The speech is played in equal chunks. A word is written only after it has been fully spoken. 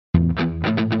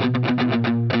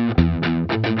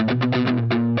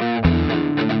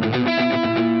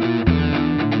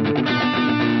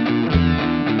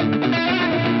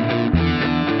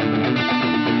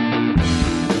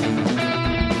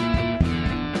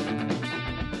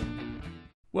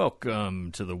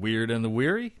Welcome to the Weird and the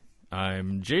Weary.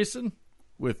 I'm Jason.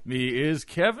 With me is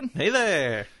Kevin. Hey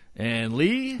there. And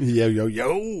Lee.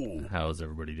 Yo. How's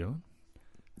everybody doing?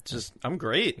 I'm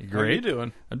great. Great. How are you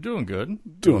doing? I'm doing good.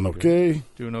 Doing okay.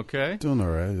 Doing okay? Doing all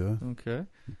right, yeah. Okay.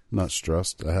 Not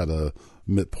stressed. I had a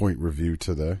midpoint review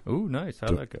today. Ooh, nice.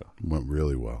 How'd that go? Went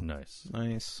really well. Nice.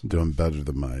 Doing better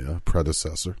than my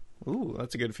predecessor. Ooh,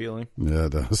 that's a good feeling. Yeah,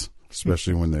 it does.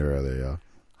 Especially when they're at a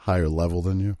higher level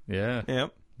than you. Yeah.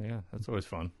 Yep. Yeah, that's always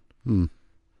fun. Hmm.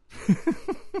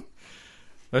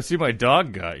 I see my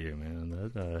dog got you,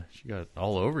 man. That she got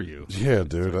all over you. Yeah,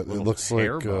 dude. It looks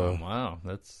hair like... bomb. Wow,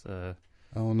 that's... I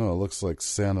don't know. It looks like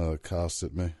Santa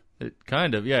accosted me. It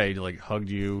kind of, yeah. He like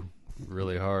hugged you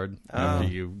really hard after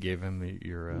you gave him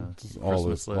your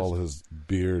Christmas list. All his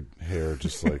beard hair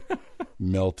just like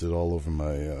melted all over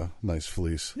my nice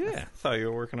fleece. Yeah. Thought you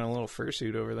were working on a little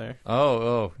fursuit over there.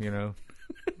 Oh, you know.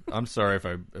 I'm sorry if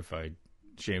I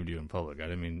shamed you in public. I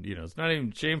didn't mean, it's not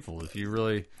even shameful if you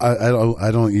really...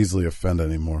 I don't easily offend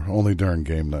anymore. Only during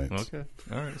game nights. Okay.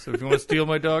 All right. So if you want to steal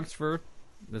my dog's fur,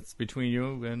 that's between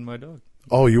you and my dog.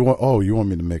 Oh, you want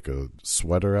me to make a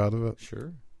sweater out of it?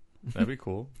 Sure. That'd be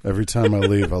cool. Every time I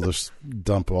leave, I'll just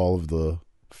dump all of the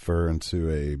fur into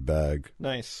a bag.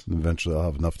 Nice. And eventually I'll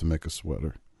have enough to make a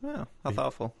sweater. Oh, how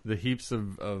thoughtful. The heaps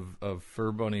of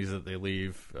fur bunnies that they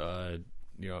leave,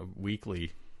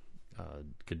 weekly,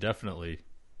 could definitely...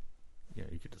 Yeah,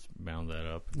 you could just mound that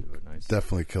up and do it nice.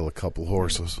 Definitely kill a couple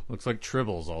horses. Looks like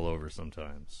tribbles all over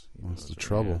sometimes. That's the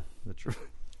trouble. Yeah, the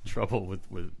trouble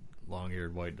with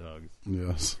long-haired white dogs.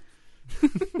 Yes.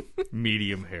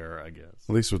 Medium hair, I guess.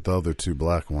 At least with the other two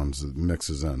black ones, it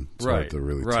mixes in. It's hard to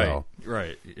really tell.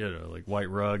 Right. Like white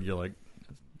rug, you're like,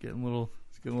 getting a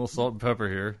little salt and pepper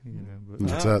here.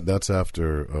 But That's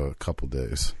after a couple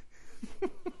days.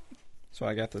 So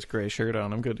I got this gray shirt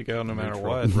on. I'm good to go no matter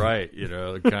what. Right.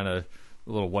 Kind of a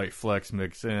little white flecks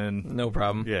mix in. No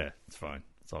problem. Yeah, it's fine.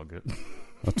 It's all good.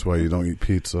 That's why you don't eat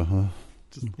pizza, huh?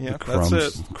 Yeah, crumbs,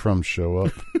 that's it. Crumbs show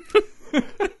up.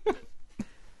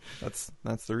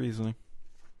 That's the reasoning.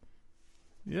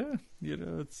 Yeah,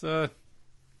 it's a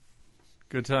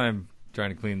good time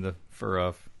trying to clean the fur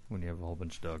off when you have a whole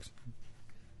bunch of dogs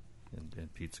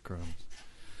and pizza crumbs.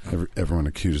 Everyone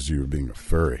accuses you of being a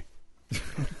furry.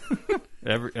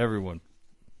 Everyone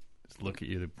just look at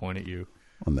you, they point at you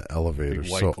On the elevator,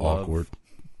 so glove, awkward.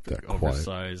 That quiet.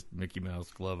 Oversized Mickey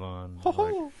Mouse glove on.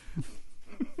 Like,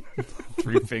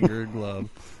 3-finger glove.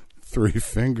 3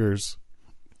 fingers.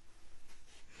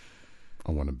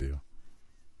 I want to be a...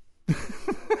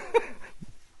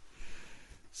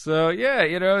 So yeah,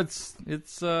 it's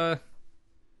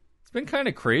been kind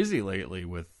of crazy lately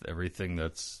with everything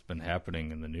that's been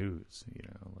happening in the news.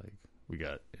 Like we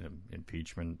got an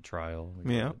impeachment trial.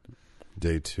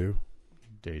 Day 2.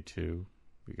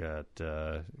 We got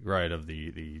of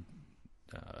the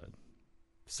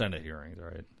Senate hearings,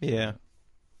 right? Yeah.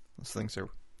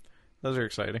 Those are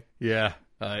exciting. Yeah.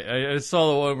 I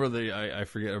saw the one where I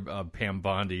forget, Pam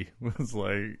Bondi was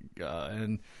like,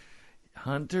 and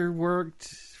Hunter worked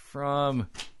from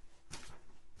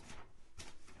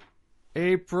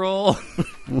April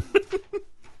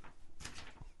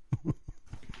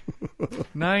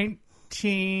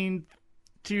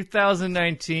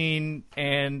 2019,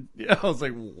 and I was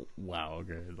like, wow,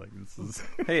 okay, like this is...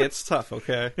 Hey, it's tough,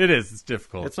 okay? It is. It's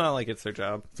difficult. It's not like it's their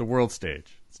job. It's a world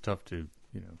stage. It's tough to,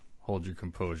 hold your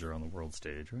composure on the world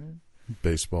stage, right?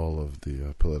 Baseball of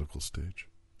the political stage.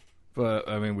 But,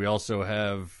 I mean, we also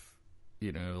have,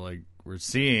 we're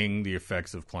seeing the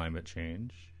effects of climate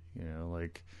change.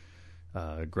 Greta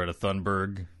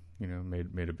Thunberg,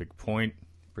 made a big point,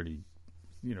 pretty...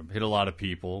 hit a lot of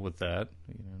people with that.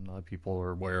 A lot of people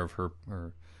are aware of her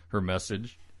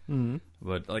message. Mm-hmm.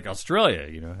 But like Australia,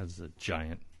 has a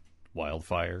giant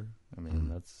wildfire. I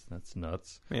mean, that's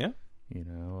nuts. Yeah.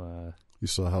 You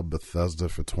saw how Bethesda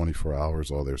for 24 hours,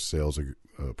 all their sales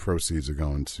proceeds are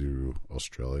going to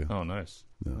Australia. Oh, nice.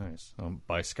 Yeah. Nice.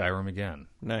 Buy Skyrim again.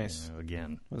 Nice.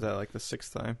 Again. Was that like the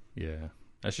 6th time? Yeah.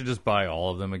 I should just buy all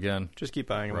of them again. Just keep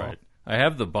buying them right. I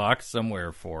have the box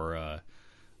somewhere for...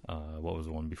 what was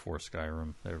the one before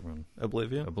Skyrim? Everyone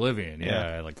Oblivion.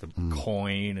 Yeah, like the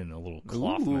coin and a little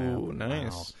cloth map. Ooh,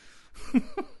 nice. Wow.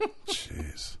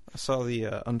 Jeez. I saw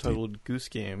the Untitled Goose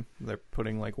Game. They're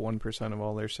putting like 1% of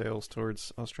all their sales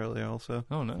towards Australia also.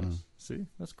 Oh, nice. See,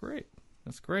 that's great.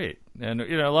 And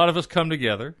a lot of us come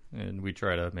together and we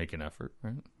try to make an effort,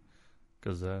 right?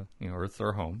 Because Earth's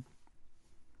our home.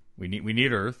 We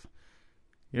need Earth.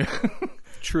 Yeah.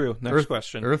 True. Next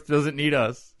question. Earth doesn't need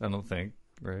us, I don't think.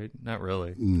 Right? Not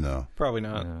really. No. Probably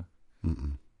not.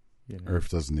 Yeah. Earth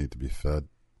doesn't need to be fed,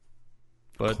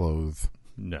 clothed.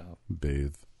 No.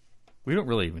 bathe. We don't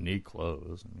really even need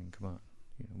clothes. I mean, come on.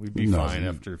 You know, we'd be No, fine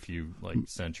after a few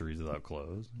centuries without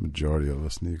clothes. Majority of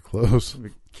us need clothes.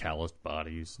 Calloused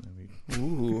bodies. I mean,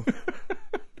 Ooh.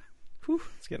 Whew,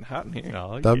 it's getting hot in here.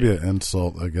 oh, That'd yeah. be an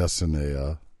insult, I guess, in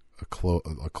a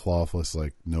clothless,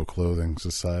 like, no clothing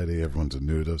society. Everyone's a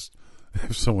nudist.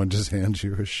 If someone just hands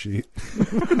you a sheet,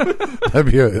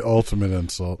 that'd be an ultimate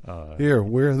insult. Here,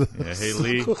 wear this. Yeah,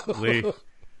 hey, Lee.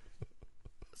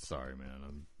 Sorry, man.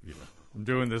 I'm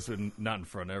doing this not in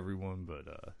front of everyone, but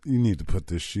You need to put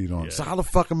this sheet on. Yeah. So how the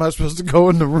fuck am I supposed to go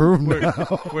in the room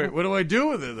now? wait, what do I do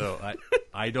with it though?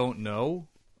 I don't know.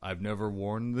 I've never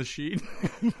worn the sheet.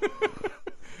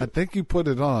 I think you put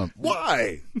it on.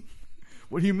 Why?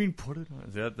 What do you mean put it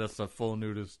on? That's a full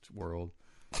nudist world.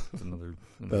 That's another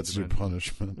That's your dimension.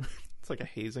 punishment. It's like a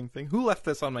hazing thing. Who left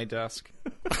this on my desk?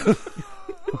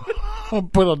 I'll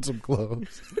put on some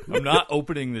clothes. I'm not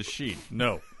opening the sheet.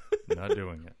 No, I'm not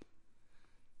doing it.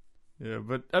 Yeah,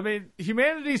 but I mean,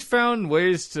 humanity's found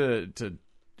ways to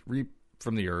reap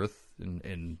from the earth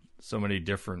in so many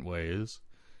different ways,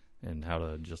 and how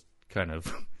to just kind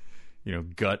of,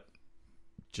 gut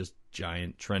just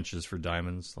giant trenches for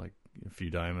diamonds, like a few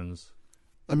diamonds.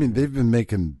 I mean, they've been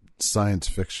making science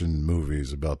fiction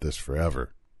movies about this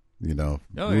forever. Oh,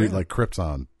 yeah. Like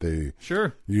Krypton. They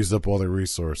Sure. used up all their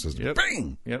resources. Yep.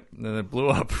 Bang! Yep. And then it blew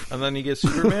up. And then you get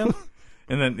Superman?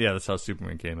 And then, that's how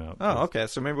Superman came out. Oh, okay.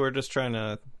 So maybe we're just trying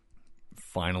to...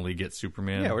 Finally get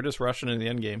Superman. Yeah, we're just rushing into the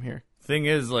end game here. Thing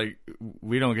is, like,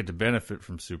 we don't get to benefit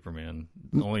from Superman.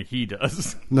 Only he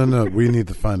does. No, we need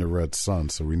to find a red sun,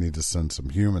 so we need to send some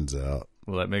humans out.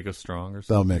 Will that make us strong or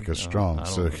something? That'll make us I strong. don't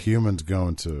So know. humans go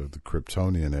into the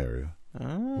Kryptonian area.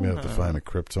 Oh. We have to find a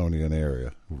Kryptonian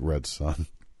area, red sun.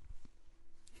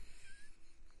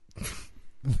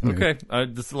 Okay.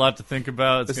 There's a lot to think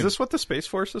about. Is this what the Space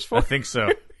Force is for? I think so.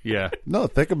 Yeah. No,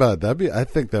 think about it. I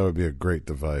think that would be a great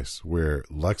device where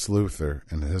Lex Luthor,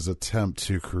 in his attempt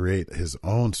to create his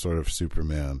own sort of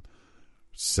Superman,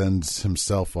 sends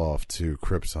himself off to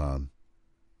Krypton,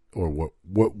 or what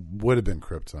would have been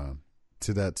Krypton,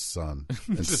 to that sun,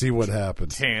 and see what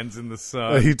happens. Tans in the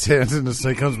sun. He tans in the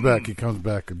sun. He comes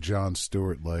back a Jon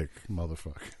Stewart like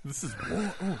motherfucker. This is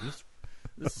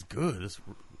this is good. This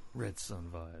red sun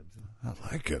vibes.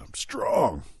 I like it. I'm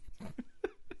strong.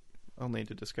 Only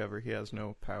to discover he has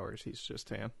no powers. He's just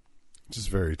tan. Just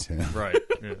very tan. Right.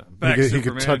 Yeah. Back, He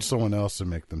Superman. could touch someone else and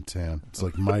make them tan. It's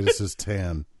like Midas's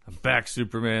tan. I'm back,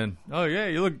 Superman. Oh yeah,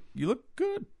 you look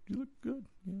good. You look good.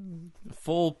 Yeah.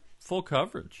 Full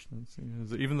coverage.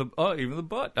 Even the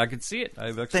butt. I could see it. I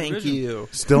have extra Thank vision. you.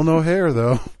 Still no hair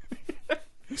though.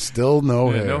 Still no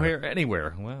hair. No hair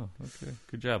anywhere. Wow. Okay.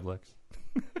 Good job, Lex.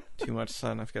 Too much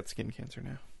sun. I've got skin cancer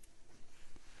now.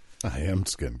 I am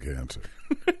skin cancer.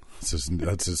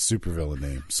 That's his supervillain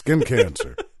name. Skin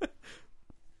cancer.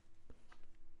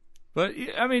 But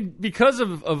I mean, because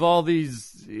of all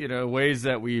these ways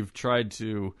that we've tried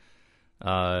to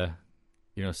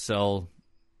sell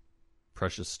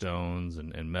precious stones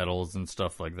and metals and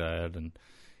stuff like that, and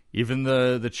even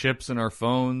the chips in our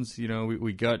phones,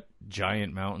 we got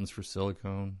giant mountains for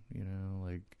silicone,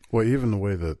 like Well, even the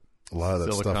way that a lot of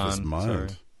that stuff is silicon, mined.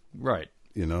 sorry. Right.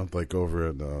 Like over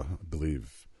in I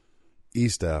believe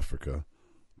East Africa,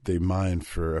 they mine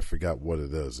for, I forgot what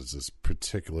it is. It's this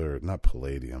particular, not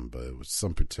palladium, but it was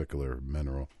some particular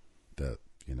mineral that,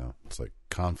 it's like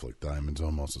conflict diamonds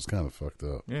almost. It's kind of fucked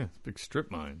up. Yeah, it's big strip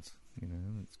mines.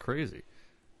 It's crazy.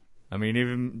 I mean,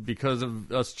 even because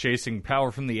of us chasing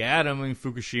power from the atom,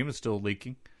 Fukushima's still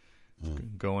leaking. It's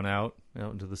going out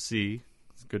into the sea.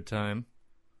 It's a good time.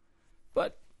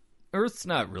 But Earth's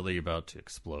not really about to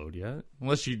explode yet.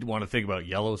 Unless you want to think about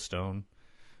Yellowstone.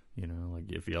 Like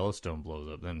if Yellowstone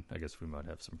blows up, then I guess we might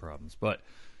have some problems. But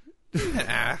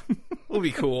We'll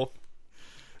be cool.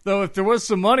 though, if there was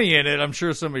some money in it, I'm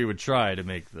sure somebody would try to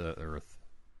make the Earth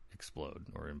explode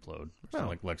or implode. Or something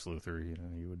like Lex Luthor,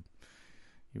 he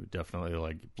would definitely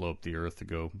like blow up the Earth to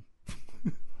go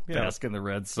bask in the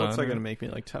red sun. What's that going to make me,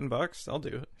 like $10? I'll do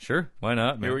it. Sure, why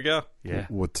not? Man? Here we go. Yeah.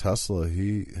 With Tesla,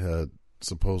 he had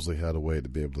supposedly had a way to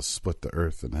be able to split the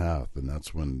Earth in half, and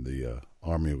that's when the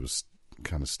army was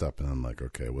kind of stepping in, like,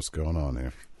 okay, what's going on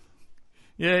here?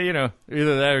 Yeah,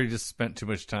 either that or he just spent too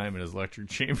much time in his electric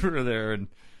chamber there, and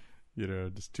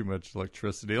just too much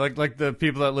electricity. Like the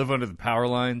people that live under the power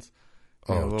lines.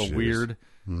 A little jeez. weird.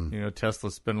 Tesla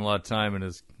spent a lot of time in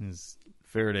his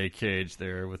Faraday cage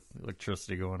there with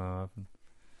electricity going off. And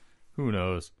who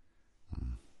knows?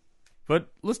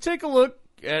 But let's take a look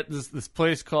at this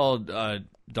place called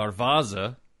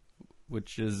Darvaza,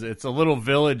 which it's a little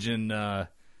village in the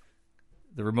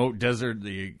remote desert,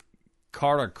 the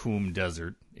Karakum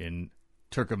Desert in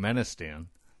Turkmenistan.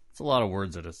 That's a lot of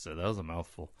words I just said. That was a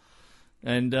mouthful.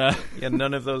 And Yeah,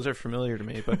 none of those are familiar to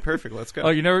me, but perfect. Let's go. oh,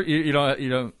 you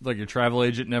don't like your travel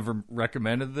agent never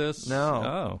recommended this? No.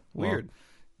 Oh, Weird.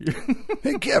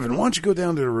 Hey, Kevin, why don't you go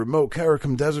down to the remote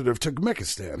Karakum Desert of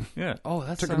Turkmenistan? Yeah. Oh,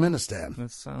 that's Turkmenistan. That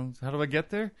sounds. How do I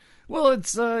get there? Well,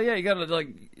 it's you got to like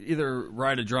either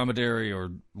ride a dromedary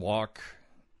or walk,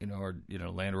 or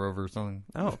Land Rover or something.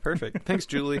 Oh, perfect. Thanks,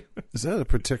 Julie. Is that a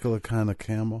particular kind of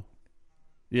camel?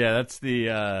 Yeah, that's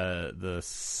the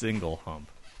single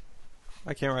hump.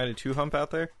 I can't ride a 2-hump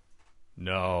out there?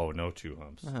 No 2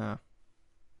 humps. Uh-huh.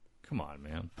 Come on,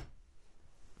 man.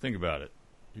 Think about it.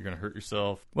 You're gonna hurt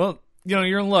yourself. Well,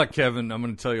 you're in luck, Kevin. I'm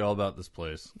gonna tell you all about this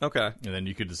place, Okay. and then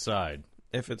you could decide.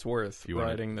 If it's worth You wanna-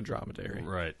 riding the dromedary.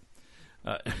 Right.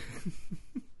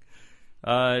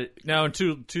 Now, in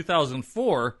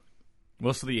 2004,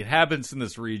 most of the inhabitants in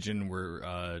this region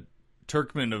were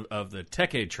Turkmen of the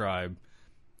Teke tribe,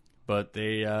 but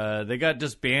they got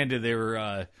disbanded. They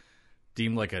were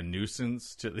deemed like a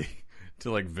nuisance to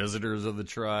like visitors of the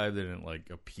tribe. They didn't like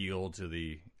appeal to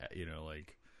the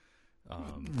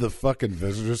The fucking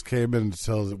visitors came in and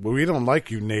tells well, we don't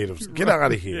like you natives. Get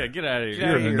out of here. Yeah, get out of here. Get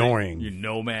outta You're here. annoying. You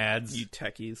nomads. You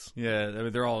techies. Yeah, I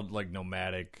mean, they're all like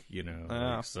nomadic,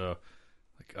 Oh. so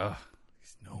like,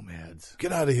 these nomads.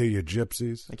 Get out of here, you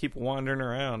gypsies. They keep wandering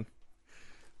around.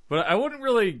 But I wouldn't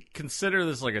really consider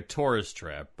this like a tourist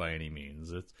trap by any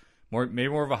means. It's maybe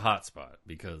more of a hotspot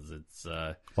because it's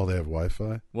Oh, they have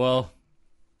Wi-Fi? well,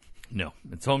 no,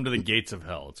 it's home to the Gates of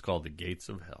Hell. It's called the Gates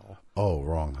of Hell. Oh,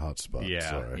 wrong hotspot. Yeah,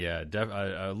 Sorry. yeah,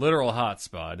 a literal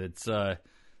hotspot. It's a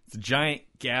giant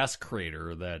gas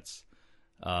crater that's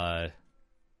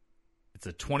it's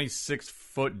a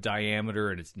 26-foot diameter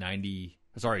and it's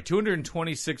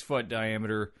 226-foot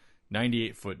diameter,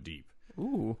 98-foot deep.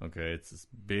 Ooh. Okay, it's this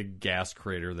big gas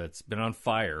crater that's been on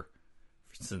fire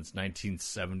since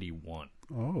 1971.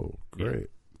 Oh, great.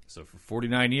 So for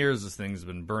 49 years, this thing's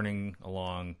been burning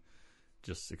along.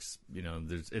 Just it's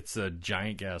a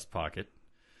giant gas pocket,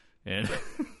 and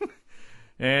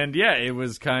and yeah, it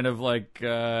was kind of like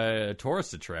a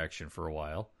tourist attraction for a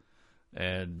while.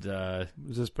 And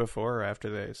Was this before or after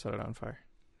they set it on fire?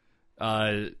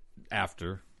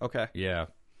 after, Okay. yeah.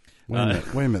 Wait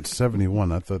a minute,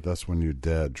 71. I thought that's when your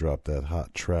dad dropped that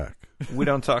hot track. We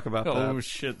don't talk about that. Oh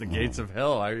shit, the Gates of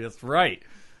Hell. That's right.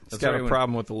 It's That's got right, a when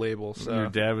problem with the label, Your so...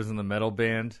 dad was in the metal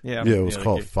band. Yeah. Yeah, it was Yeah,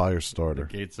 called the Firestarter.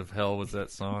 Gates of Hell was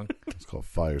that song. It's called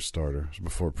Firestarter. It was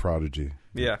before Prodigy.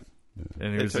 Yeah.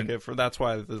 And it They was took it for... That's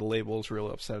why the label's real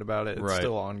upset about it. It's Right.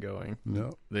 still ongoing.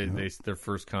 No. their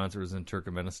first concert was in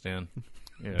Turkmenistan.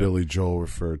 Yeah. Billy Joel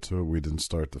referred to it. We didn't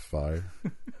start the fire.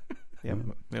 Yeah,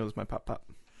 it was my pop.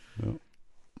 No.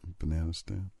 Banana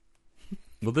stand.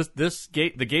 Well, this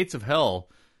gate, the Gates of Hell,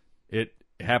 it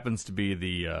happens to be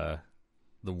the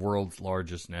world's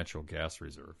largest natural gas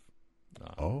reserve.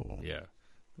 Yeah,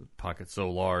 the pocket's so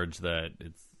large that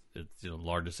it's the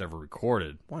largest ever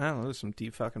recorded. Wow, those are some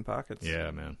deep fucking pockets. Yeah,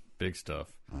 man, big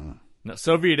stuff. Now,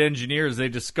 Soviet engineers, they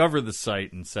discovered the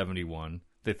site in '71.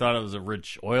 They thought it was a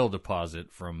rich oil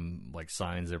deposit from like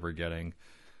signs they were getting.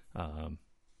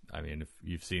 I mean, if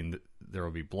you've seen There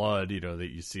Will Be Blood, that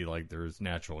you see like there's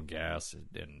natural gas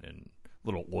and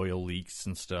little oil leaks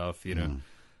and stuff,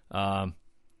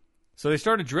 So they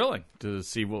started drilling to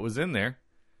see what was in there.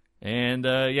 And,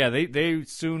 they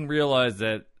soon realized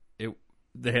that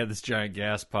they had this giant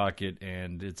gas pocket,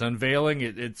 and it's unveiling.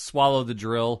 It swallowed the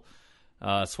drill,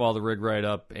 swallowed the rig right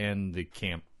up, and the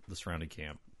surrounding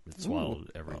camp. It swallowed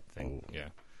everything. Yeah.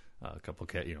 A couple,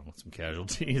 some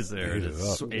casualties there. Ate it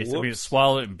up. It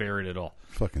swallowed it and buried it all.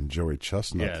 Fucking Joey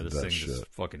Chestnut Yeah, did this that thing shit. just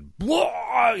fucking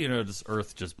blah. This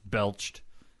earth just belched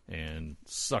and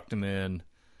sucked him in,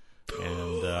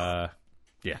 and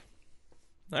yeah.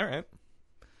 All right.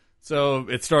 So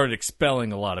it started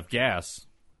expelling a lot of gas,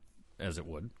 as it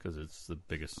would, because it's the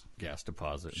biggest gas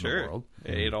deposit in the world.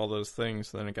 It ate all those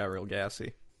things, then it got real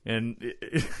gassy. And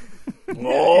This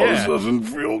yeah. doesn't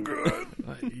feel good.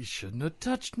 You shouldn't have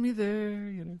touched me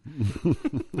there,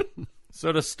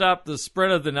 So to stop the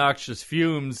spread of the noxious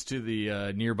fumes to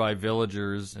the nearby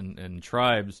villagers and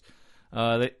tribes,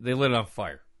 they lit it on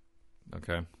fire.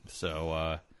 Okay,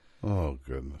 so Oh,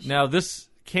 goodness. now this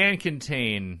can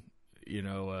contain,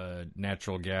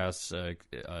 natural gas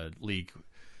leak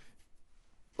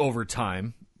over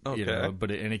time. Okay.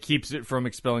 But it keeps it from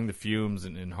expelling the fumes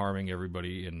and harming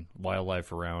everybody and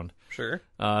wildlife around. Sure.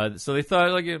 So they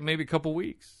thought like maybe a couple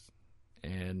weeks,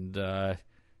 and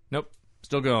nope,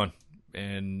 still going,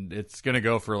 and it's gonna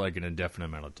go for like an indefinite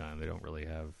amount of time. They don't really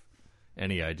have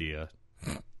any idea.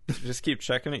 Just keep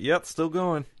checking it. Yep, still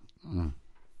going.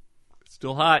 It's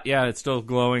still hot. Yeah, it's still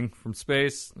glowing from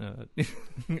space.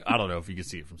 I don't know if you can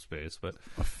see it from space, but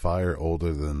A fire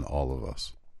older than all of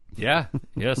us. yeah,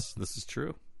 yes, this is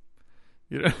true.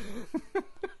 You know,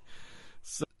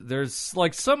 so there's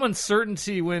like some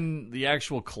uncertainty when the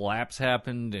actual collapse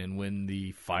happened and when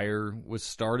the fire was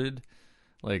started.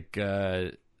 Like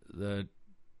the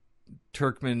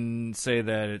Turkmen say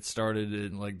that it started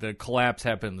in like the collapse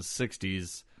happened in the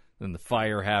 60s, then the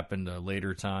fire happened a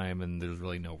later time, and there's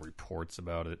really no reports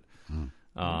about it.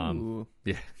 Ooh,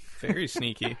 Yeah. very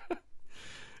sneaky.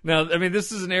 Now, I mean,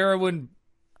 this is an era when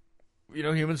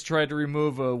humans tried to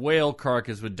remove a whale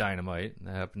carcass with dynamite.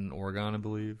 That happened in Oregon, I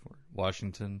believe, or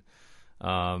Washington,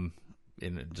 and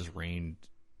it just rained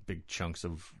big chunks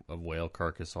of whale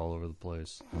carcass all over the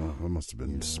place. Oh, it must have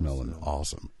been smelling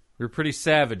awesome. We were pretty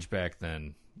savage back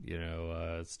then,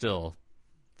 still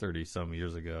 30-some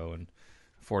years ago and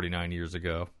 49 years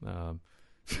ago. I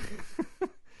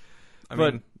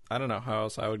mean, I don't know how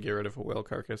else I would get rid of a whale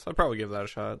carcass. I'd probably give that a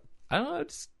shot. I don't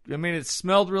know. It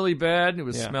smelled really bad. It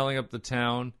was Yeah. smelling up the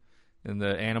town, and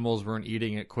the animals weren't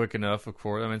eating it quick enough, of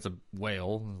course. I mean, it's a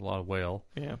whale. There's a lot of whale.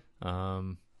 Yeah.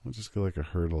 I'll just go like a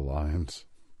herd of lions.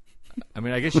 I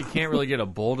mean, I guess you can't really get a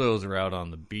bulldozer out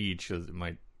on the beach because it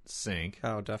might sink.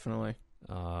 Oh, definitely.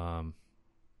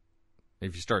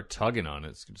 If you start tugging on it,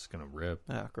 it's just going to rip.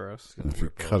 Ah, gross. If you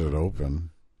cut it open.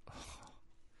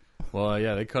 Well,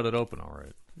 yeah, they cut it open all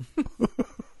right.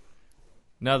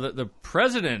 Now, the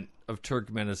president of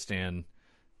Turkmenistan,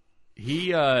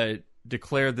 he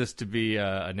declared this to be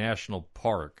a national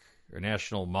park, or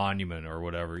national monument, or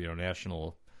whatever,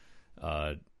 national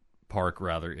park,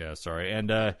 rather. Yeah, sorry. And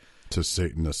To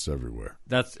Satanists everywhere.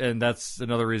 that's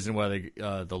another reason why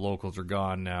the locals are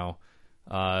gone now.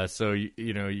 So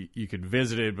you could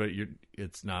visit it, but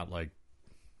it's not like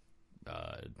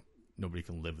nobody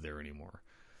can live there anymore.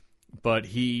 But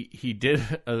he did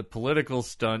a political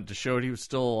stunt to show he was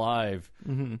still alive.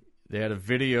 Mm-hmm. They had a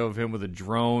video of him with a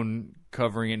drone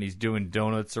covering it, and he's doing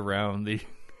donuts around the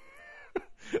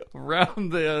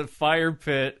around the fire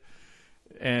pit,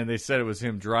 and they said it was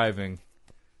him driving.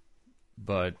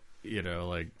 But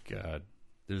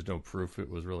there's no proof it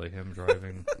was really him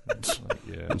driving.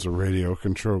 Yeah, It's a radio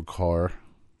controlled car.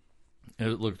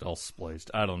 it looked all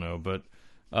spliced. I don't know, but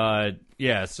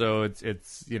yeah. So it's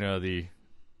the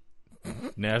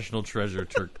national treasure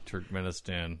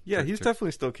Turkmenistan. Yeah, he's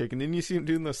definitely still kicking. Didn't you see him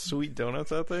doing those sweet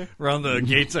donuts out there? Around the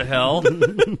gates of hell.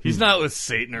 He's not with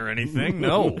Satan or anything.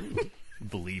 No,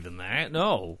 believe in that.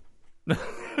 No.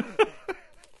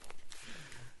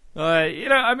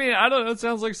 I mean, I don't know. It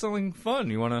sounds like something fun.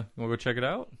 You wanna go check it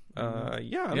out? Yeah,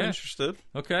 I'm Yeah. interested.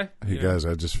 Okay. Hey Yeah. guys,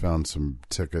 I just found some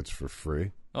tickets for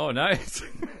free. Oh, nice.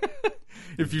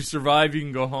 If you survive, you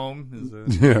can go home.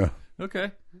 Yeah.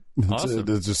 Okay. It Awesome.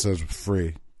 just says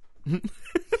free.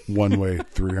 One way,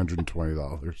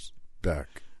 $320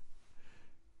 back.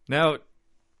 Now,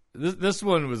 this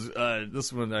one was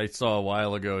this one I saw a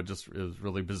while ago. It was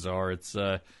really bizarre. It's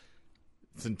in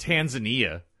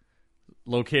Tanzania,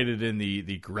 located in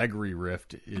the Gregory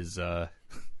Rift. Is the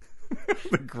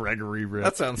Gregory Rift?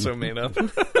 That sounds so made up.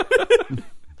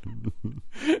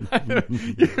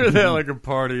 You hear that like a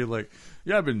party, like,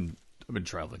 yeah, I've been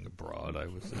traveling abroad. I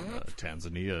was in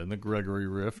Tanzania in the Gregory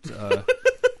Rift.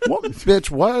 What, bitch,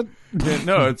 what? Yeah,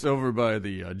 no, it's over by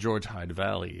the George Hyde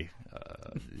Valley.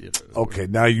 Okay,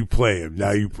 now you play him.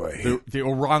 Now you play him. The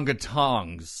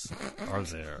orangutans are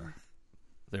there.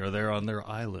 They're there on their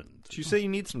island. Did you say you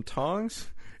need some tongs?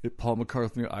 At Paul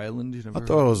McCartney Island? You never I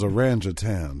thought it was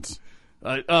orangutans.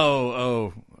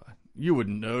 You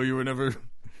wouldn't know. You were never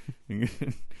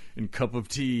in cup of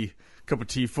tea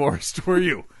forest, were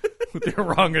you? With the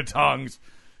orangutans.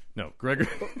 No, Gregory.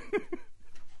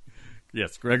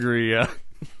 Yes, Gregory.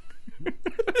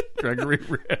 Gregory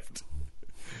Rift.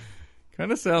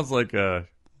 Kind of sounds like a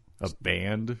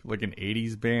band, like an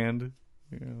 '80s band.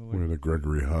 We're the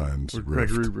Gregory Hines Rift.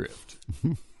 Gregory Rift.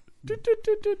 Yeah,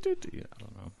 I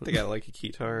don't know. They got like a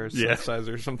guitar or Yeah.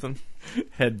 synthesizer or something.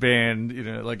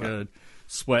 Headband, like a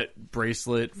sweat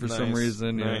bracelet for some Nice,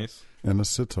 reason. Yeah. Nice. And a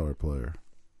sitar player.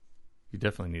 You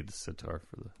definitely need the sitar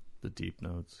for the deep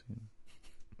notes.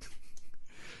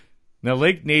 Now,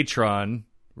 Lake Natron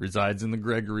resides in the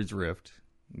Gregory's Rift.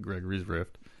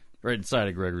 Right inside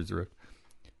of Gregory's Rift.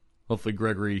 Hopefully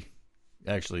Gregory...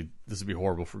 Actually, this would be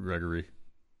horrible for Gregory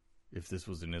if this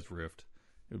was in his rift.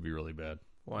 It would be really bad.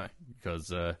 Why?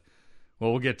 Because,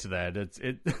 we'll get to that.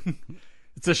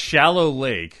 It's a shallow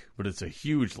lake, but it's a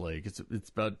huge lake. It's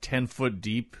about 10 foot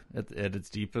deep at its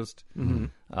deepest.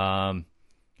 Mm-hmm.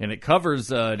 And it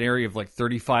covers an area of like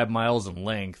 35 miles in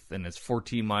length, and it's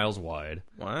 14 miles wide.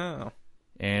 Wow.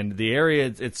 And the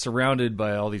area, it's surrounded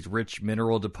by all these rich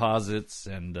mineral deposits,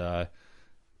 and they're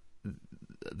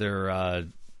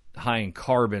high in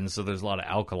carbon, so there's a lot of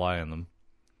alkali in them.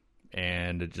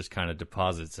 And it just kind of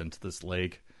deposits into this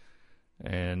lake.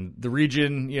 And the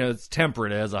region, it's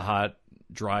temperate. It has a hot,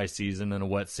 dry season and a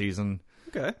wet season.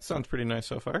 Okay, sounds pretty nice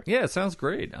so far. Yeah, it sounds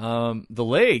great. The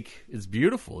lake is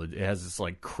beautiful. It has this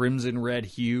like crimson red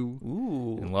hue,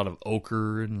 and a lot of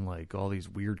ochre and like all these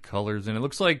weird colors, and it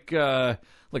looks like a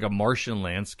Martian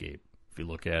landscape. If you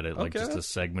look at it, like just a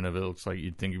segment of it, looks like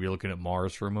you'd think you'd be looking at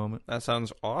Mars for a moment. That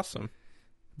sounds awesome.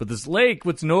 But this lake,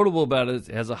 what's notable about it,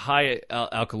 it has a high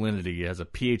alkalinity. It has a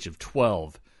pH of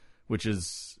 12, which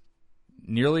is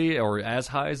nearly or as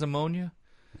high as ammonia.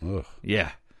 Ugh.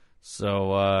 Yeah.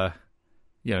 So,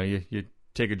 you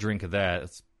take a drink of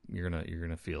that, you're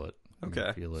gonna feel it.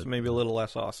 Okay. Feel it. So maybe a little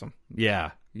less awesome.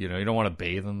 Yeah. You don't want to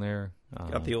bathe in there.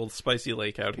 Got the old spicy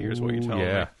lake out here is what you're telling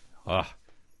me. Yeah.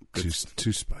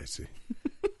 Too spicy.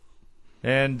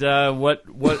 And what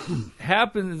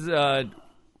happens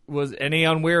was any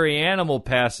unwary animal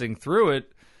passing through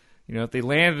it, if they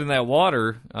landed in that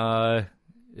water,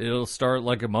 it'll start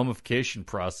like a mummification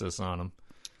process on them.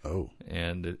 Oh.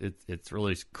 And it's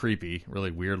really creepy,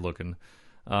 really weird looking.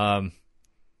 Now,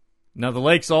 the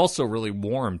lake's also really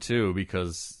warm, too,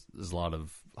 because there's a lot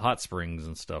of hot springs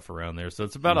and stuff around there. So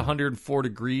it's about 104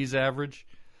 degrees average.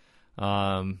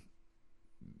 So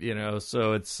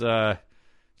it's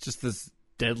just this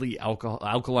deadly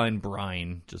alkaline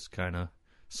brine just kind of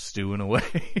stewing away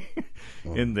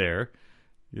in there.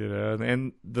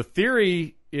 And the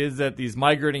theory is that these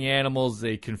migrating animals,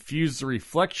 they confuse the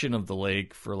reflection of the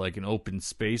lake for like an open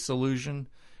space illusion,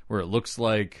 where it looks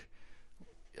like,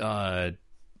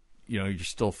 you're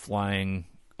still flying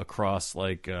across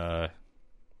like, it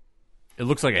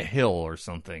looks like a hill or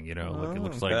something, like it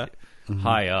looks like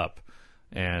high up.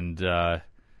 And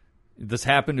this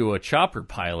happened to a chopper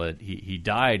pilot. He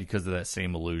died because of that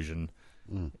same illusion,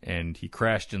 and he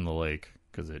crashed in the lake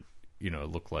because it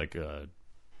looked like a.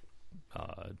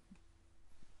 God,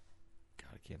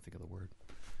 I can't think of the word.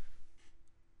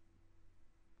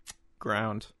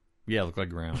 Ground. Yeah, it looked like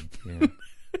ground. Yeah.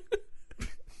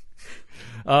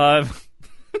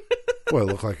 What, it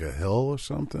looked like a hill or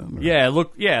something? Or? Yeah, it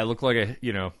looked like a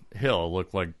hill. It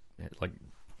looked like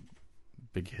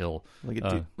big hill, like a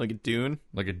dune,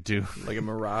 like a dune, like a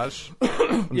mirage.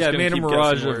 Yeah, it made a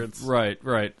mirage of right,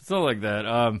 something like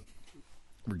that.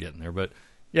 We're getting there, but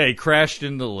yeah, he crashed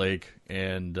into the lake,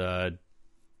 and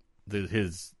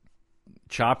his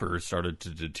chopper started to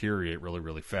deteriorate really,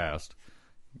 really fast.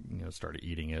 Started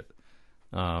eating it.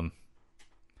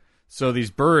 So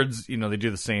these birds, they do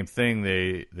the same thing.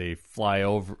 They fly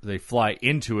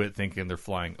into it, thinking they're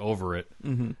flying over it,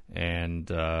 and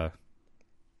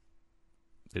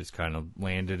they just kind of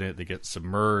land in it. They get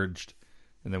submerged,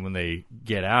 and then when they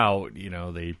get out,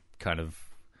 they kind of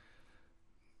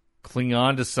cling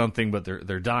on to something, but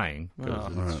they're dying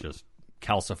because it's just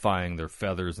calcifying their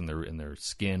feathers and their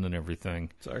skin and everything.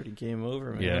 It's already game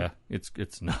over, man. Yeah,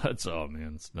 it's nuts. Oh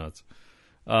man, it's nuts.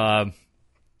 So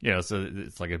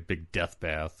it's like a big death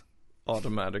bath.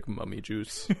 Automatic mummy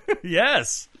juice.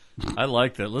 Yes, I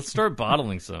like that. Let's start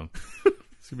bottling some.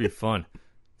 It's gonna be fun.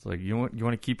 It's like you want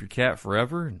to keep your cat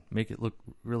forever and make it look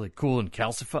really cool and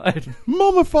calcified.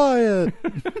 Mummify it.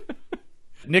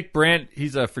 Nick Brandt,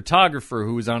 he's a photographer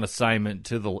who was on assignment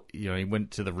to he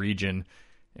went to the region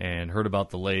and heard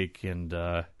about the lake, and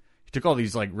he took all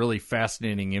these like really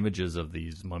fascinating images of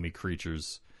these mummy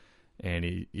creatures. And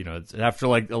it's after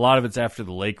like a lot of it's after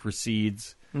the lake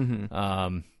recedes.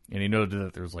 And he noted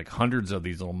that there's like hundreds of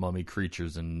these little mummy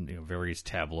creatures in various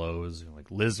tableaus, like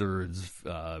lizards,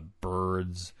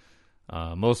 birds,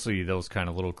 mostly those kind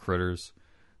of little critters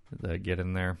that get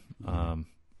in there.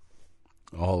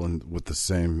 All with the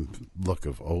same look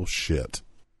of oh shit.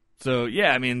 So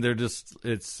yeah, I mean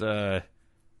it's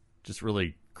just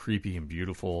really creepy and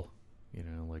beautiful,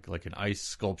 like an ice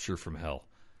sculpture from hell.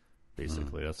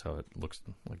 Basically, that's how it looks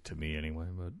like to me, anyway.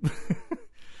 But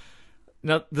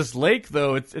now, this lake,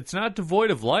 though, it's not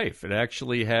devoid of life. It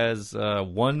actually has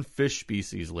one fish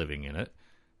species living in it.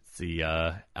 It's the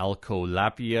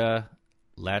Alcolapia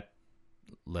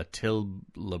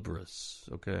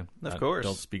latilibris. Okay, of course.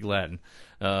 Don't speak Latin.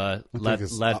 Alcolapia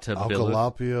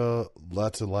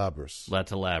latilibris.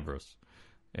 Latilibris,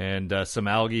 and some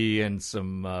algae and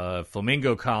some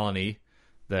flamingo colony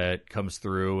that comes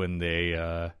through, and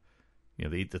they.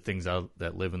 They eat the things out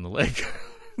that live in the lake.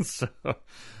 So,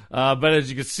 but as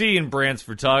you can see in Brandt's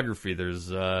photography, there's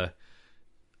a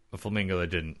flamingo that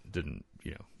didn't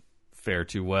fare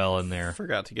too well in there.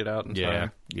 Forgot to get out in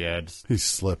time. Yeah. He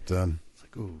slipped in. It's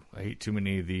like, ooh, I ate too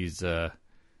many of these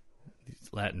these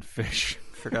Latin fish.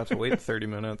 Forgot to wait 30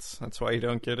 minutes. That's why you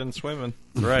don't get in swimming.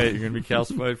 That's right. You're going to be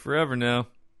calcified forever now.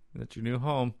 That's your new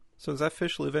home. So does that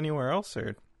fish live anywhere else,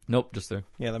 or? Nope, just there.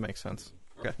 Yeah, that makes sense.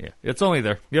 Okay. Yeah, it's only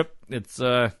there. Yep. It's,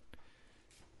 I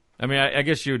mean, I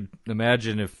guess you'd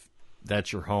imagine if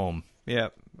that's your home. Yeah,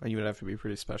 you would have to be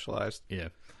pretty specialized. Yeah.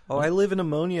 Oh, I live in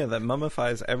ammonia that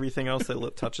mummifies everything else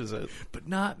that touches it. But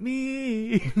not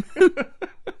me.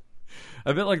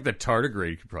 I bet like the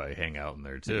tardigrade could probably hang out in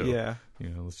there too. Yeah. You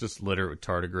know, let's just litter it with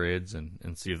tardigrades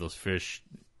and see if those fish,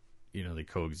 you know, they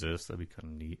coexist. That'd be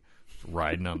kind of neat. Just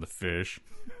riding on the fish.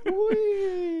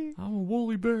 Whee! I'm a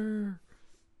woolly bear.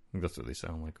 I think that's what they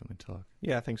sound like when they talk.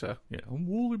 Yeah, I think so. Yeah, I'm a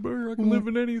woolly bear. I can live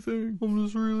in anything. I'm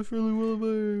just really friendly woolly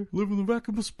bear. Live in the back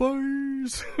of a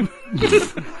space.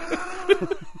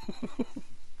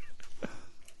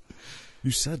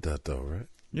 You said that though, right?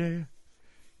 Yeah.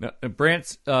 Now,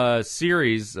 Brandt's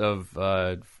series of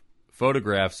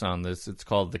photographs on this, it's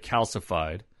called The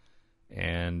Calcified.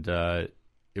 And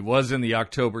it was in the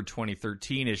October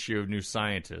 2013 issue of New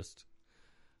Scientist.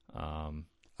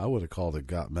 I would have called it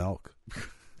Got Milk.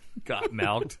 Got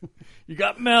milked. You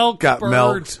got milk. Got bird.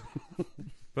 milked.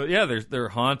 But yeah, they're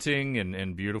haunting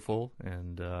and beautiful.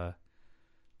 And,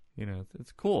 you know,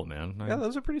 it's cool, man. Yeah,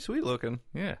 those are pretty sweet looking.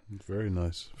 Yeah. Very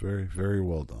nice. Very, very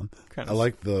well done. Kinda I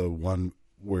like the one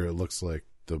where it looks like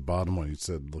the bottom one you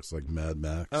said looks like Mad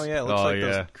Max. Oh, yeah, it looks like yeah.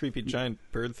 those creepy giant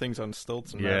bird things on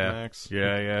stilts in Mad Max.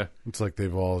 Yeah. It's like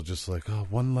they've all just like, oh,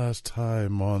 one last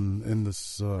time in the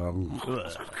sun.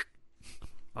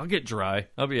 I'll get dry.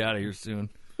 I'll be out of here soon.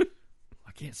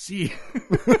 I can't see.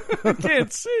 I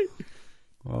can't see.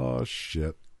 Oh,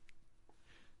 shit.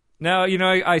 Now, you know,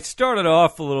 I started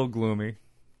off a little gloomy.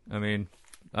 I mean,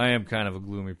 I am kind of a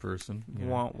gloomy person. You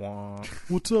know? Wah, wah.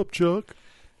 What's up, Chuck?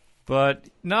 But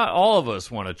not all of us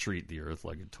want to treat the earth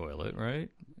like a toilet, right?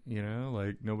 You know,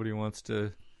 like nobody wants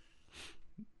to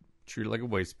treat it like a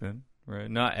waste bin,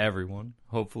 right? Not everyone,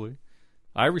 hopefully.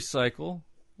 I recycle.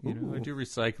 You know, I do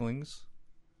recyclings.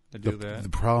 I do that. The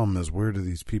problem is, where do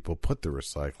these people put the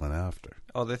recycling after?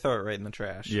 Oh, they throw it right in the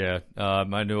trash. Yeah,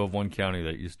 I know of one county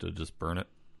that used to just burn it.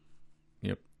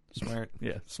 Yep. Smart.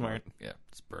 Yeah. Smart. Yeah,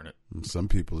 just burn it. And some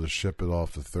people just ship it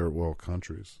off to third world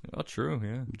countries. Oh, true,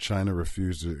 yeah. China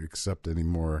refused to accept any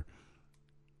more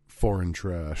foreign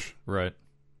trash. Right.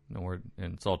 No,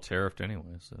 and it's all tariffed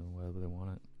anyway, so whatever they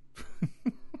want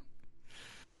it.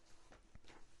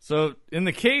 So, in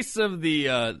the case of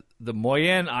the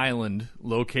Moyen Island,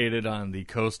 located on the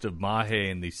coast of Mahe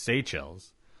in the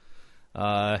Seychelles,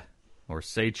 or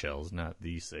Seychelles, not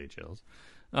the Seychelles,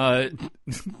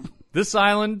 this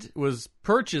island was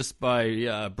purchased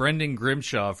by Brendan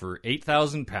Grimshaw for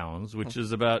 £8,000, which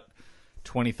is about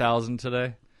 $20,000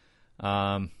 today.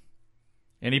 And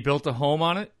he built a home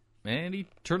on it, and he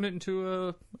turned it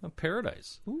into a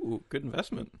paradise. Ooh, good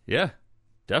investment. Yeah,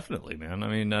 definitely, man. I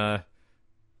mean,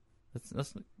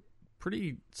 that's a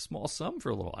pretty small sum for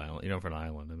a little island, you know, for an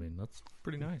island. I mean, that's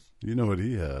pretty nice. You know what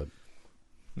he had?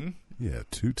 He had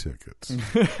 2 tickets.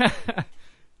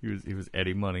 He was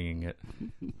Eddie moneying it.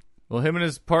 Well, him and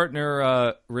his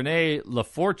partner Renee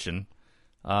LaFortune,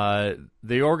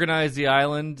 they organized the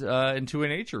island into a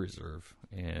nature reserve,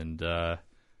 and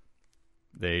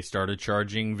they started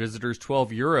charging visitors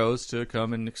 €12 to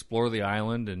come and explore the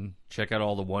island and check out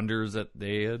all the wonders that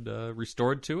they had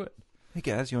restored to it. Hey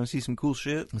guys, you want to see some cool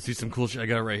shit? Let's see some cool shit I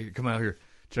got right here. Come out here.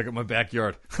 Check out my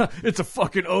backyard. It's a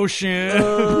fucking ocean.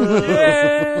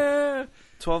 Yeah.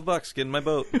 $12, get in my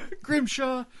boat.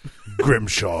 Grimshaw.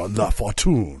 Grimshaw La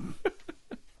Fortune.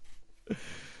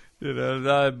 You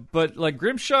know, but like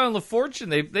Grimshaw and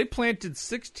LaFortune, they planted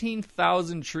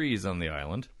 16,000 trees on the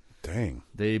island. Dang.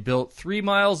 They built 3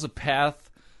 miles of path,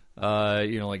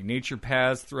 you know, like nature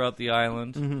paths throughout the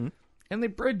island. Mm-hmm. And they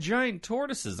bred giant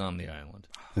tortoises on the island.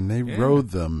 And they rode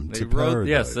them to paradise.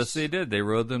 Yes, they did. They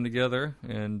rode them together,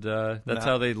 and that's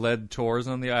how they led tours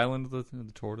on the island of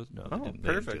the tortoise. No,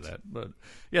 they didn't do that. But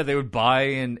yeah, they would buy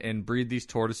and breed these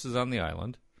tortoises on the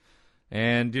island.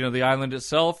 And you know, the island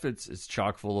itself, it's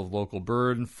chock full of local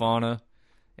bird and fauna.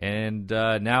 And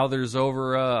now there's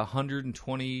over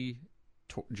 120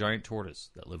 giant tortoises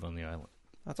that live on the island.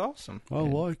 That's awesome. I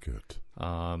like it.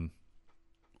 I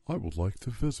would like to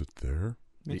visit there.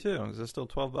 Me too. Is it still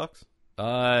 $12?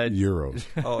 Euros.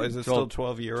 Oh, is it still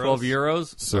 12 euros? 12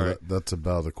 euros? So that's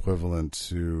about equivalent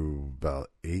to about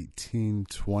 18,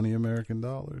 20 American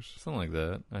dollars. Something like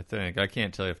that, I think. I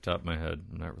can't tell you off the top of my head.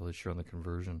 I'm not really sure on the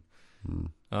conversion.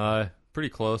 Pretty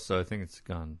close, so I think it's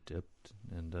gone dipped.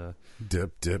 And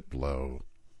Dip low.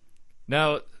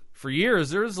 now, for years,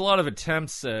 there was a lot of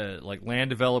attempts, like land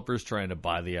developers trying to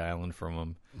buy the island from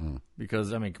them.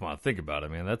 Because, I mean, come on, think about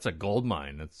it, man. That's a gold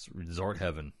mine. That's resort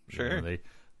heaven. Sure. You know,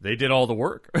 they did all the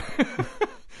work.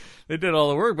 They did all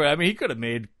the work, but, I mean, he could have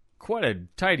made quite a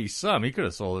tidy sum. He could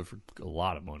have sold it for a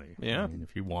lot of money. Yeah. I mean,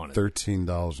 if he wanted.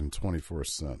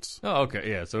 $13.24. Oh, okay.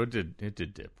 Yeah, so it did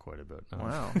dip quite a bit.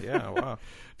 Wow. Yeah. Wow.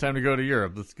 Time to go to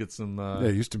Europe. Let's get some Yeah,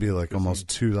 it used to be like almost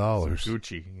 $2.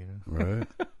 Gucci, you know. Right?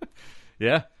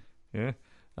 Yeah. Yeah.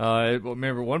 Well,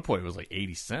 remember at one point it was like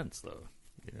 80 cents though.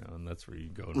 You know, and that's where you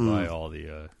go and buy all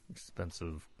the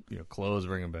expensive, you know, clothes,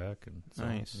 bring them back and so,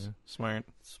 Nice. yeah. Smart.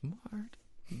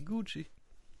 Gucci.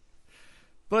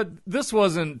 But this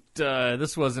wasn't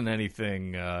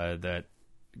anything that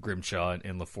Grimshaw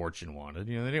and LaFortune wanted.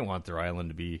 You know, they didn't want their island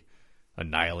to be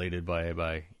annihilated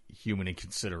by human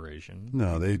inconsideration.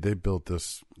 No, they built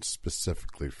this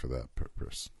specifically for that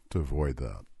purpose, to avoid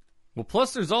that. Well,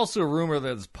 plus there's also a rumor that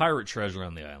there's pirate treasure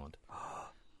on the island.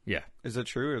 Yeah. Is it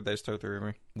true, or did they start the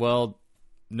rumor? Well,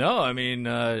 no, I mean,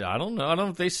 I don't know. I don't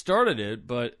know if they started it,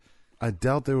 but... I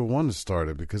doubt they would want to start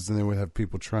it, because then they would have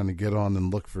people trying to get on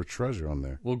and look for treasure on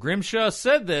there. Well, Grimshaw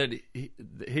said that he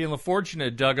and LaFortune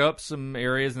had dug up some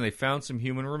areas and they found some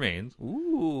human remains.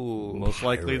 Ooh. Most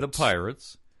likely the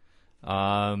pirates.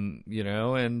 You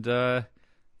know, and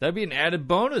that'd be an added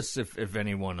bonus if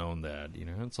anyone owned that. You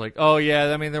know, it's like, oh,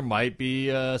 yeah, I mean, there might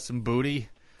be some booty.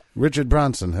 Richard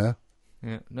Branson, huh?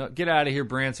 Yeah, no, get out of here,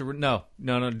 Branson. No,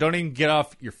 don't even get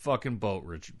off your fucking boat,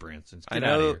 Richard Branson. Get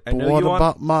out of here. I know What you want,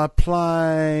 about my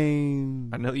plane?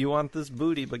 I know you want this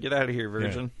booty, but get out of here,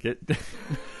 virgin. Yeah,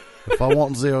 If I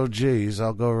want 0 G's,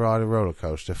 I'll go ride a roller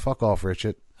coaster. Fuck off,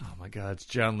 Richard. Oh, my God, it's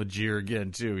John Legier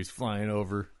again, too. He's flying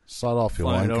over. Sod off, you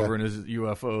Flying wanker. over in his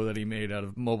UFO that he made out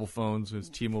of mobile phones, his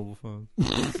T-Mobile phone.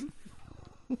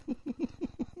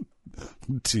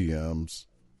 TMs.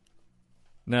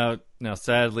 Now,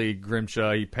 sadly,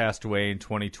 Grimshaw, he passed away in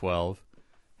 2012,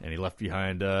 and he left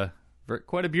behind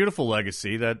quite a beautiful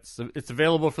legacy. It's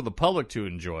available for the public to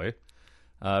enjoy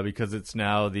because it's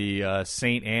now the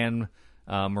St. Anne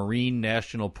Marine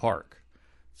National Park.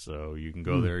 So you can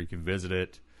go there, you can visit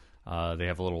it. They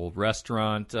have a little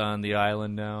restaurant on the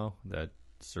island now that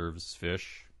serves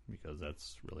fish because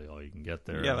that's really all you can get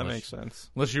there. Yeah, that makes sense.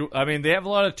 I mean, they have a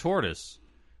lot of tortoise.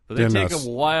 But they take a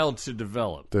while to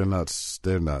develop. They're not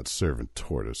serving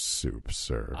tortoise soup,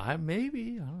 sir.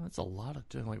 Maybe. I don't know. It's a lot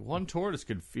of... Like, one tortoise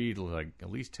could feed, like, at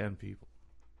least 10 people.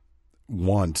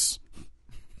 Once.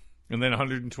 And then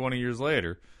 120 years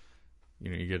later, you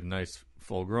know, you get a nice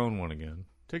full-grown one again.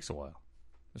 Takes a while.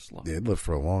 It's long. They'd live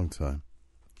for a long time.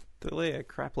 They lay a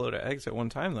crap load of eggs at one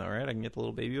time, though, right? I can get the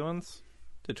little baby ones.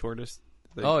 The tortoise.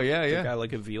 They got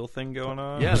like a veal thing going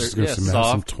on. Yeah, they're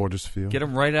soft. Some tortoise feel. Get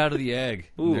them right out of the egg.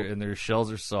 Ooh. And their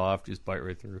shells are soft. You just bite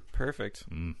right through. Perfect.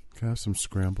 Can I have some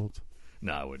scrambled?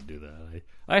 No, I wouldn't do that.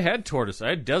 I had tortoise. I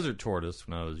had desert tortoise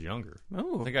when I was younger.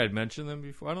 Oh. I think I'd mentioned them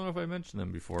before. I don't know if I mentioned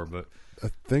them before, but... I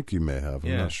think you may have.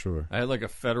 I'm not sure. I had like a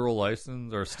federal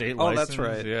license or a state license. Oh, that's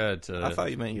right. Yeah. I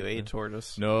thought you meant you ate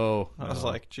tortoise. No. I was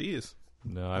like, geez.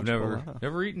 No, I've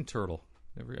never eaten turtle.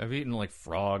 I've eaten like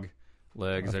frog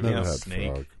legs. I've I've never eaten had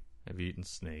snake. frog. I've eaten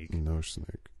snake. No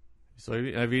snake. So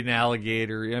I've eaten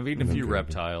alligator. I've eaten a few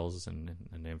reptiles and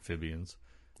amphibians.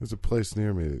 There's a place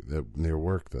near me, near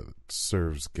work, that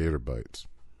serves gator bites.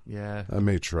 Yeah. I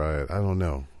may try it. I don't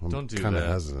know. Don't do kind of that.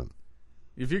 hesitant.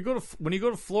 If you when you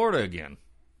go to Florida again,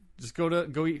 just go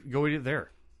eat it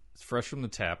there. It's fresh from the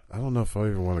tap. I don't know if I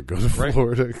even want to go to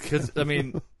Florida. Because I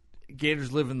mean,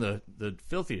 gators live in the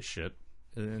filthiest shit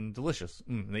and delicious.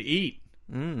 They eat.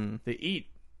 They eat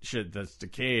shit that's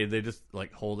decayed. They just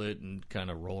like hold it and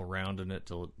kind of roll around in it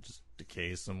till it just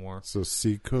decays some more. So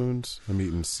sea coons? I'm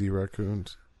eating sea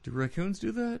raccoons. Do raccoons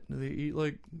do that? Do they eat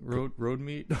like road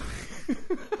meat?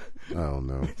 I don't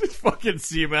know. Just fucking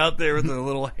see them out there with their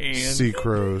little hands. Sea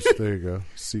crows. There you go.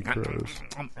 Sea crows.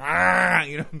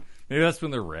 You know, maybe that's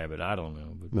when they're rabid. I don't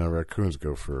know. But No, raccoons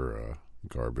go for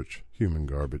garbage. Human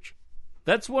garbage.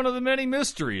 that's one of the many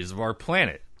mysteries of our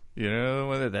planet. You know,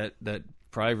 whether that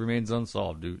probably remains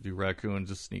unsolved. Do raccoons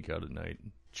just sneak out at night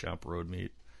and chomp road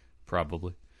meat?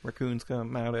 Probably. Raccoons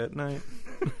come out at night.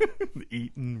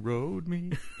 Eating road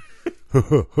meat.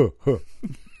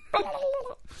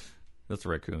 That's a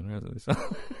raccoon, right?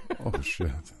 Oh, shit.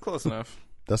 Close enough.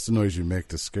 That's the noise you make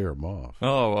to scare them off.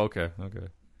 Oh, okay.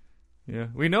 Yeah,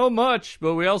 we know much,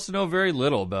 but we also know very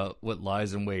little about what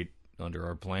lies in wait under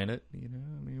our planet. You know,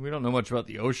 I mean, we don't know much about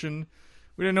the ocean.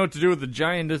 We didn't know what to do with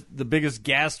the biggest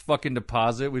gas fucking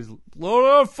deposit. We just load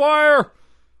it on fire.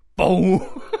 Boom.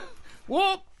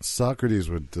 Whoop. Socrates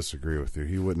would disagree with you.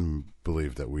 He wouldn't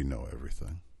believe that we know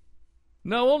everything.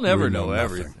 No, we'll never We know nothing.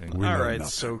 everything. We All know right,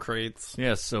 nothing. Socrates.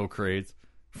 Yeah, Socrates.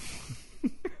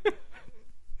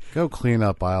 Go clean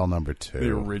up aisle number 2. The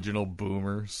original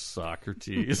boomer,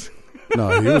 Socrates.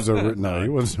 No, he was he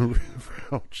wasn't.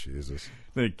 Oh, Jesus.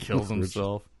 Then he kills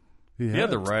himself. He had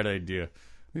the right idea.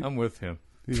 I'm with him.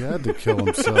 He had to kill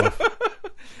himself.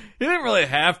 He didn't really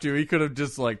have to. He could have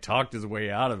just talked his way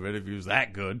out of it if he was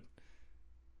that good.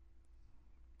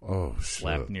 Oh, shit.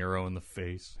 Slapped Nero in the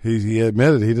face. He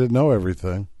admitted he didn't know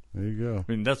everything. There you go.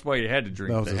 I mean, that's why he had to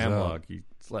drink the hemlock. He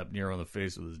slapped Nero in the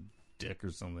face with his dick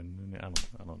or something. I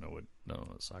don't know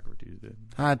what Socrates did.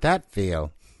 How'd that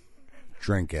feel?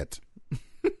 Drink it.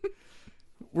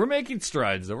 We're making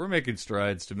strides, though. We're making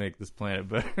strides to make this planet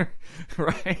better.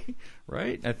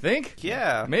 Right? I think?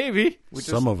 Yeah. Maybe.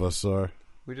 Some of us are.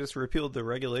 We just repealed the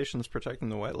regulations protecting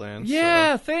the wetlands.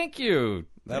 Yeah, thank you.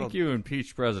 Thank you,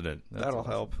 impeached president. That'll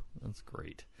help. That's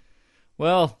great.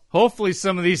 Well, hopefully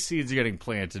some of these seeds are getting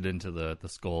planted into the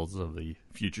skulls of the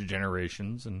future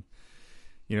generations. And,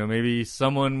 maybe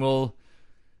someone will,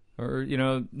 or,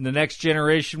 the next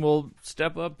generation will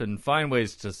step up and find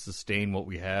ways to sustain what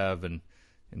we have and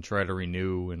try to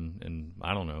renew and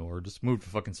I don't know, or just move to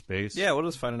fucking space. Yeah, we'll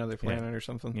just find another planet or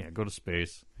something. Yeah, go to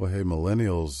space. Well, hey,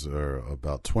 millennials are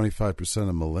about 25%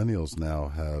 of millennials now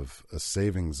have a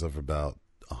savings of about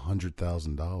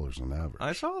 $100,000 on average.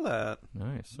 I saw that.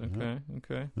 Nice.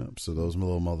 Okay. Yep, so those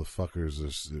little motherfuckers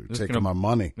are taking my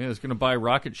money. Yeah, it's going to buy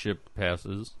rocket ship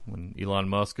passes when Elon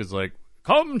Musk is like,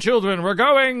 "Come, children, we're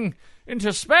going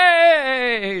into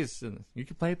space." And you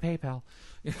can play PayPal.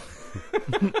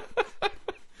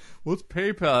 What's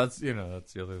PayPal? That's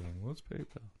the other thing. What's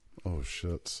PayPal? Oh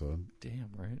shit, son. Damn,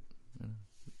 right?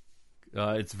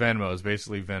 Yeah. It's Venmo. It's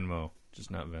basically Venmo, just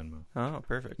not Venmo. Oh,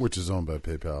 perfect. Which is owned by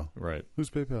PayPal. Right.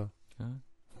 Who's PayPal?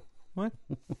 What?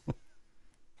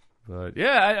 But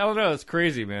yeah, I don't know. It's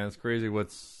crazy, man. It's crazy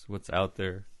what's out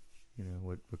there.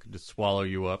 What could just swallow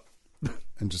you up.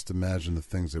 And just imagine the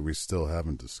things that we still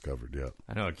haven't discovered yet.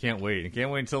 I know. I can't wait. I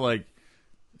can't wait until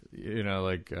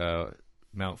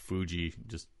Mount Fuji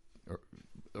just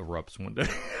erupts one day.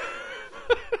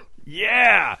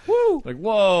 Yeah! Woo!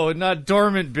 Whoa, not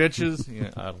dormant, bitches. Yeah,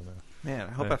 I don't know. Man,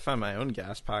 I hope I find my own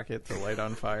gas pocket to light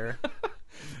on fire.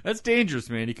 That's dangerous,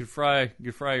 man. You could fry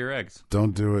your eggs.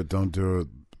 Don't do it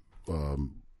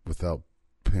without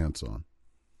pants on.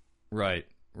 Right.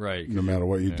 No matter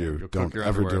what you do, don't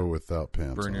ever do it without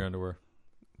pants on. Burn your underwear.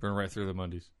 Burn right through the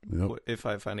mundies. Yep. If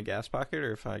I find a gas pocket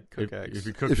or if I cook eggs? If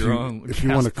you cook your own If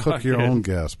you want to cook your own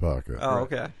gas pocket. Oh,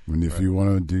 okay. And if you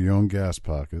want to do your own gas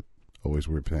pocket, always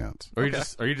wear pants. Are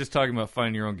you just talking about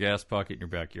finding your own gas pocket in your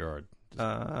backyard?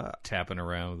 Tapping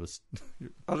around with this.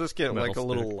 I'll just get a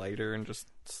little lighter and just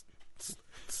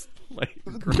light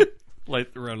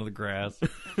around the grass.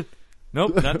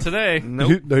 Nope, not today.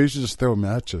 Nope. You should just throw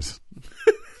matches.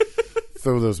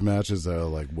 Throw those matches that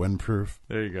are windproof.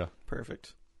 There you go.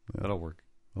 Perfect. Yeah. That'll work.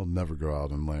 I'll never go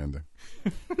out on landing.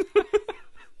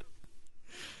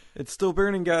 It's still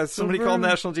burning, guys. Somebody call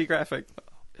National Geographic.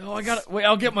 Oh, I got it. Wait,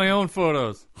 I'll get my own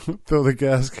photos. Throw the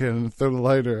gas can and throw the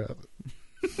lighter at it.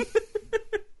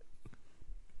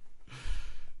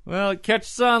 Well, catch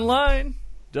us online.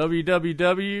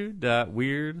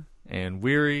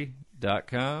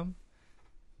 www.weirdandweary.com.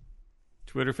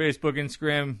 Twitter, Facebook,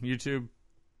 Instagram, YouTube.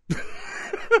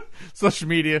 Social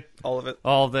media. All of it.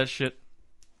 All of that shit.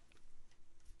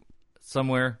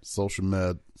 Somewhere. Social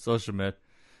med.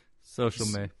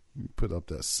 Put up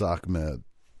that sock med.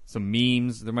 Some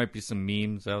memes. There might be some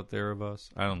memes out there of us.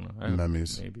 I don't know.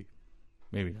 Memes.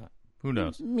 Maybe not. Who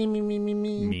knows? Me.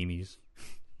 Memes.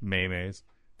 Maymays.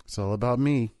 It's all about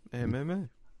me. MMA.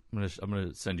 I'm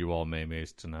gonna send you all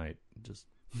maymays tonight. Just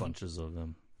bunches of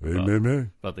them. Hey, May.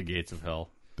 About the gates of hell.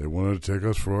 They wanted to take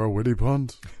us for our witty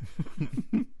puns.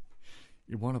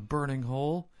 You want a burning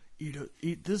hole?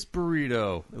 Eat this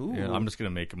burrito. Ooh. Yeah, I'm just gonna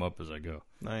make them up as I go.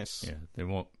 Nice. Yeah, they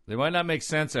won't. They might not make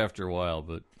sense after a while,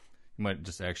 but you might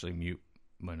just actually mute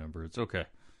my number. It's okay.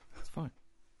 It's fine.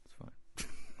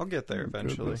 I'll get there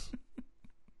eventually.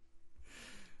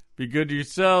 Be good to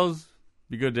yourselves.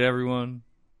 Be good to everyone.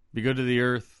 Be good to the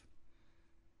earth.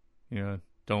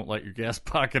 Don't light your gas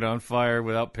pocket on fire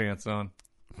without pants on.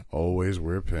 Always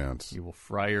wear pants. You will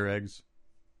fry your eggs.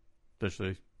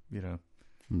 Especially,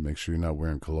 Make sure you're not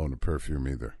wearing cologne or perfume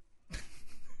either.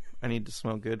 I need to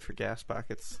smell good for gas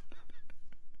pockets.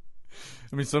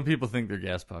 I mean, some people think their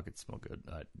gas pockets smell good.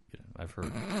 I've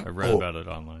read about it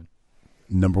online.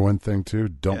 Number one thing, too,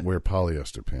 don't wear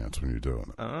polyester pants when you're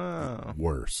doing it. Oh.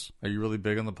 Worse. Are you really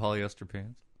big on the polyester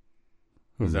pants?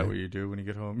 Is that what you do when you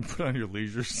get home? You put on your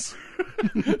leisure suit.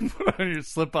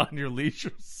 Slip on your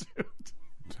leisure suit.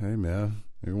 Hey, man.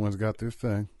 Everyone's got their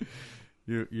thing.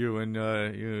 You and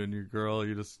your girl,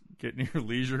 you just get in your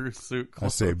leisure suit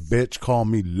clothes. I say, bitch, call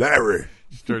me Larry.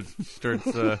 Starts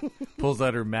pulls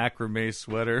out her macrame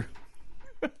sweater.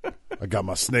 I got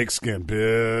my snakeskin,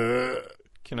 bitch.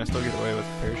 Can I still get away with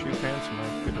parachute pants? Am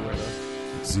I good to wear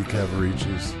those?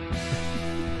 Z-Cavariches.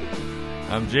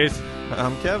 I'm Jason.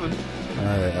 I'm Kevin.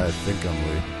 I think I'm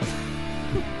Lee.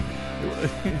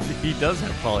 He does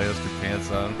have polyester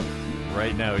pants on.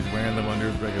 Right now, he's wearing them under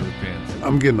his regular pants.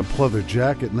 I'm getting a pleather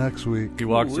jacket next week. He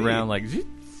walks around like, zip,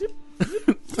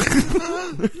 zip,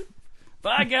 zip.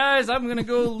 Bye, guys. I'm going to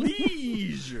go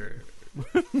leisure.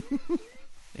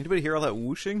 Anybody hear all that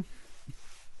whooshing?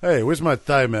 Hey, where's my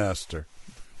thigh master?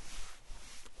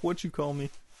 What'd you call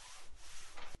me?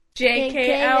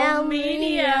 JKL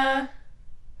Media.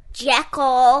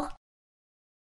 Jekyll.